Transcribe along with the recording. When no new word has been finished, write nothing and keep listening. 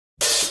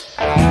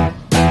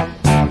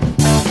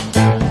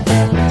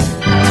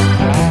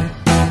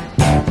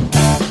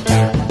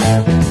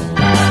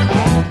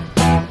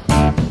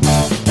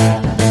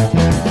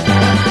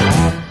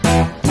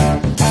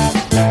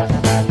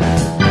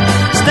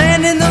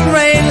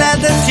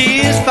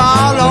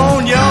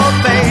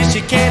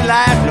can't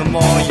laugh no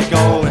more, you're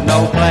going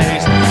no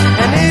place.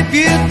 And if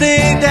you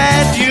think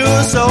that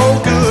you're so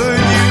good,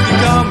 you can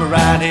come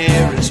around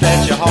here and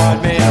stretch your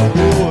heart made of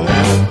wood.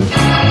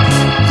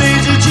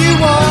 Things that you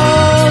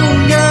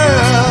want,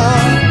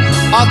 girl,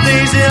 are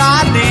things that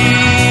I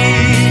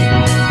need.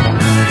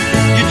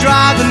 You're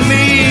driving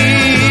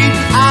me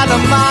out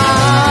of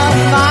my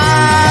mind.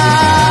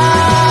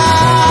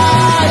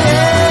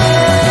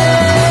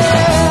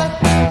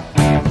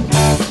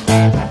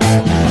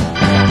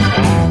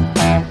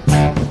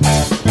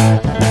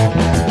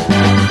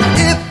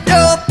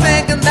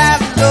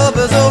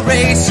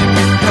 You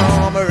can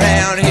come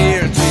around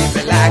here and treat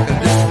me like a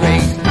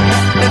disgrace.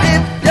 And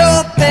if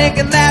you're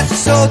thinking that's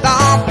so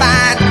darn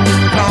fine, you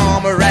can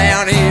come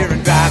around here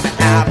and drive me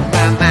out of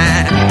my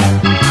mind.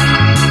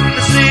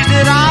 The things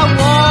that I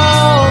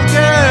want,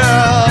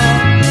 girl,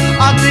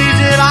 are things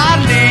that I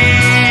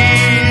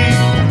need.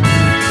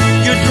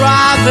 You're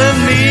driving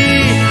me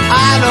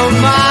out of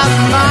my